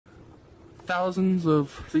thousands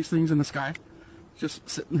of these things in the sky, just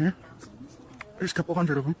sitting there. There's a couple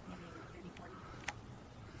hundred of them.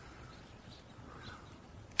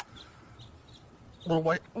 Little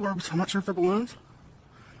white orbs. I'm not sure if they're balloons,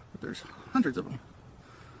 but there's hundreds of them.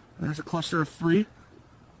 And there's a cluster of 3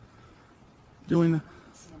 doing the...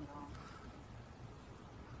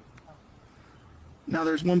 Now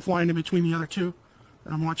there's one flying in between the other 2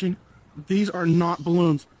 that I'm watching. These are not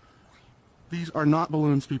balloons. These are not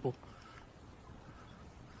balloons, people.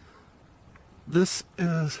 This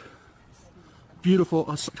is beautiful.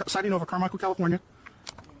 A sighting over Carmichael, California.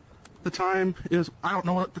 The time is, I don't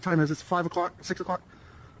know what the time is. It's 5 o'clock, 6 o'clock.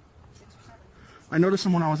 I noticed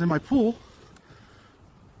them when I was in my pool.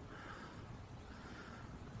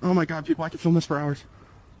 Oh my God, people, I could film this for hours.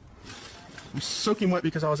 I'm soaking wet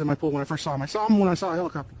because I was in my pool when I first saw them. I saw them when I saw a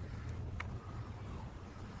helicopter.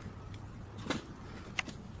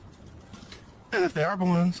 And if they are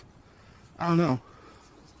balloons, I don't know.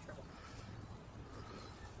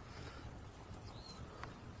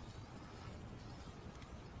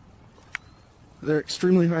 They're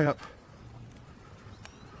extremely high up.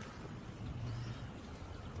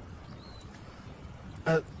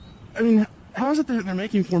 I mean, how is it that they're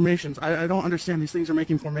making formations? I don't understand. These things are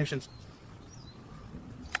making formations.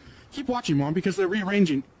 Keep watching, Mom, because they're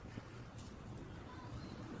rearranging.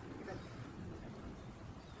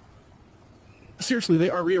 Seriously, they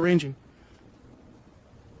are rearranging.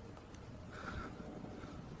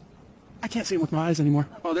 I can't see them with my eyes anymore.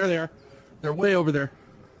 Oh, there they are. They're way over there.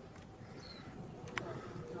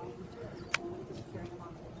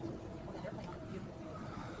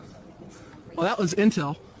 Well, that was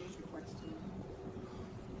intel.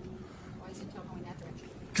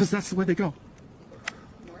 Because that's the way they go.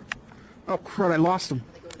 Oh, crud, I lost them.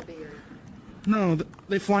 No,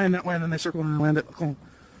 they fly in that way and then they circle and land at home.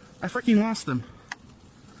 I freaking lost them.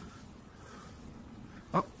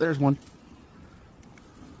 Oh, there's one.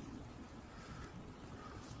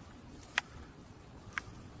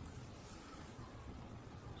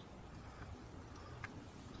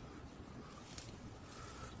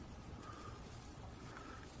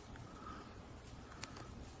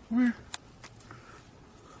 Where?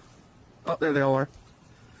 Oh, there they all are.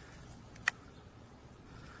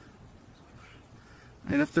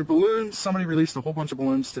 And if they're balloons, somebody released a whole bunch of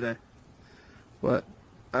balloons today. But,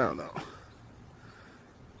 I don't know.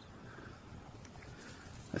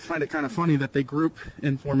 I find it kind of funny that they group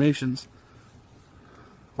in formations.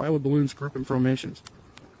 Why would balloons group in formations?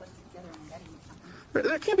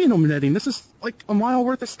 There can't be no netting. This is like a mile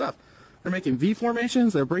worth of stuff. They're making V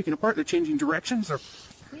formations, they're breaking apart, they're changing directions.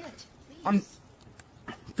 I'm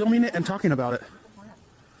filming it and talking about it.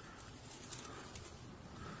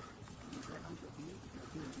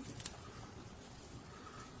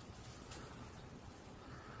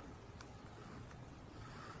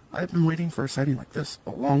 I've been waiting for a sighting like this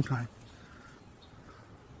a long time.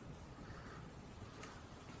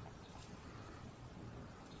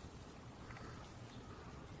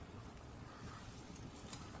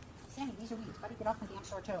 Sammy, these are weeds. How do you get off my damn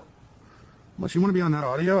sore toe? Unless you want to be on that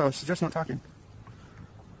audio, I would suggest not talking.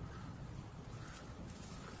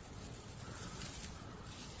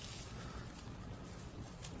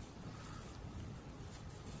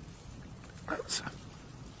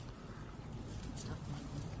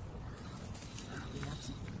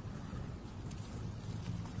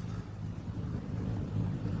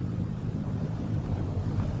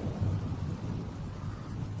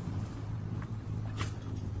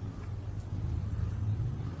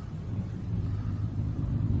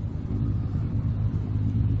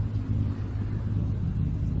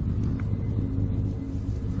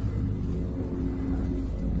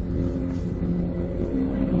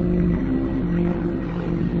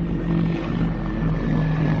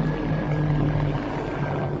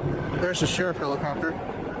 There's the sheriff helicopter.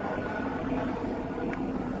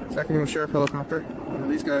 Sacramento sheriff helicopter.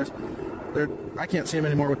 And these guys, I can't see them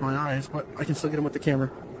anymore with my eyes, but I can still get them with the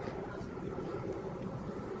camera.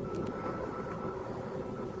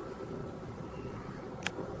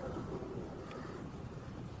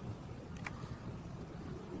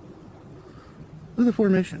 Look at the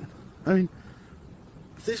formation. I mean,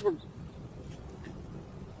 if these were...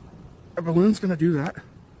 Are balloons going to do that?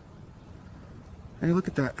 Hey, look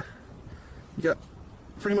at that. You got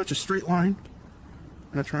pretty much a straight line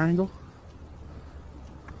and a triangle.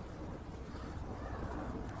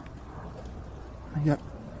 You got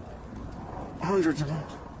hundreds of them.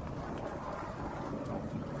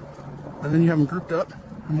 And then you have them grouped up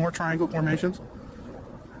in more triangle formations.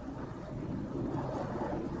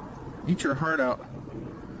 Eat your heart out.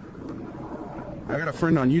 I got a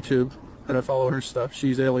friend on YouTube that I follow her stuff.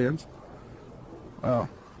 She's aliens. Well,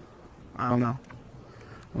 I don't know.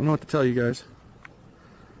 I don't know what to tell you guys.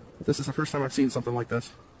 But this is the first time I've seen something like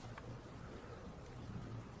this.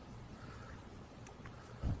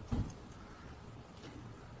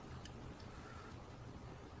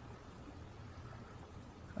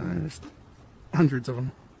 There's hundreds of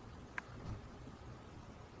them.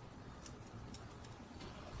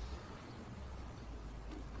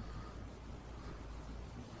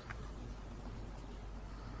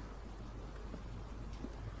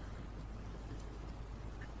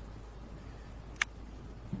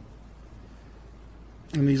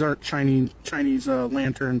 And these aren't Chinese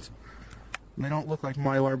lanterns. They don't look like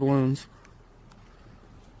Mylar balloons.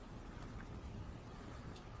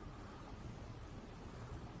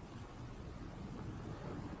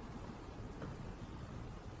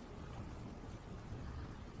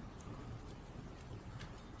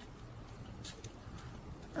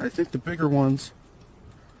 I think the bigger ones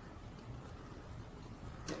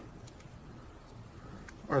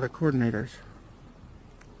are the coordinators.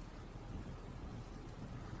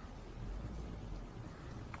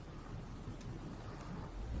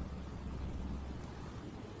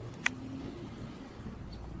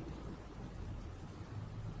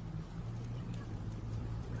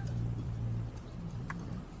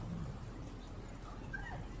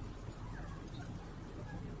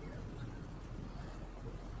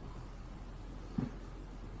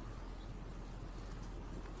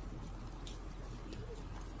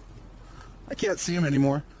 I can't see them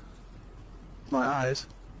anymore. My eyes.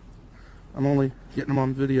 I'm only getting them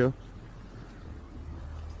on video.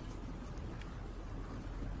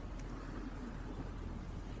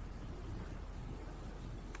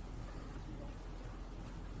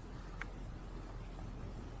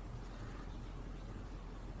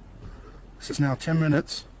 This is now 10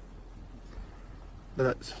 minutes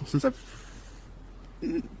since I've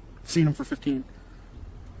seen them for 15.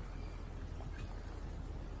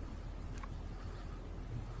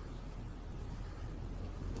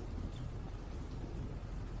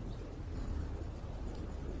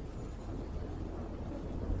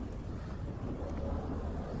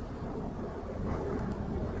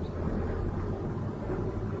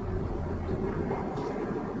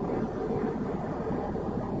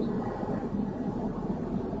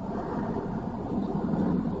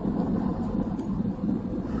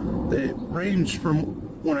 They range from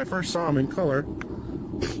when I first saw them in color,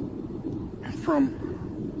 from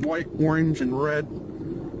white, orange, and red,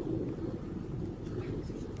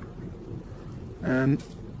 and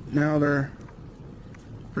now they're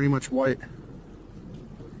pretty much white.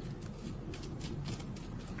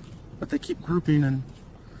 But they keep grouping and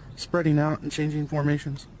spreading out and changing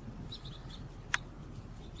formations.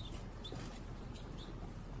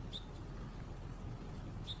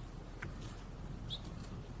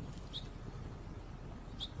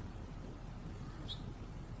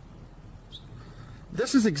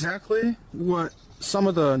 This is exactly what some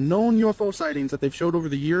of the known UFO sightings that they've showed over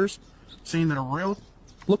the years, saying that are real,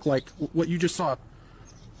 look like what you just saw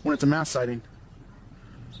when it's a mass sighting.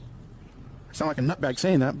 I sound like a nutbag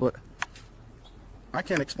saying that, but I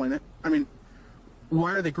can't explain it. I mean,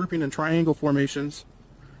 why are they grouping in triangle formations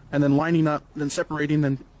and then lining up, then separating,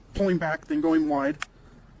 then pulling back, then going wide?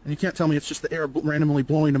 And you can't tell me it's just the air randomly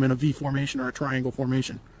blowing them in a V formation or a triangle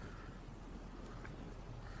formation.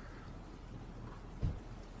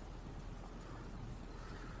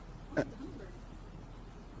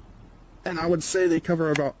 And I would say they cover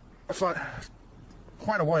about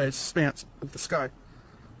quite a wide expanse of the sky.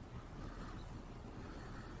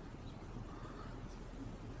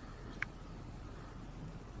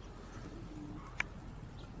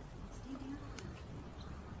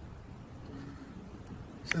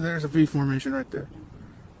 So there's a V formation right there.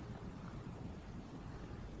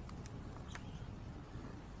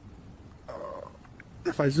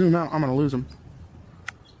 If I zoom out, I'm going to lose them.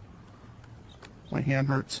 My hand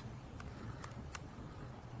hurts.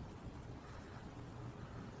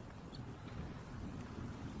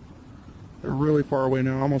 They're really far away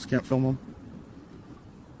now. I almost can't film them.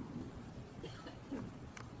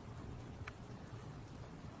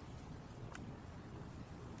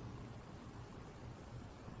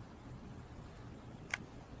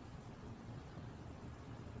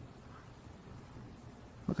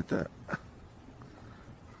 Look at that.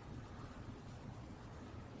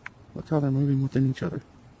 Look how they're moving within each other.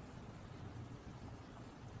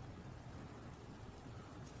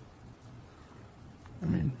 I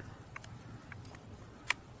mean,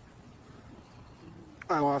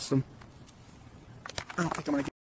 I lost them. I don't think I'm gonna get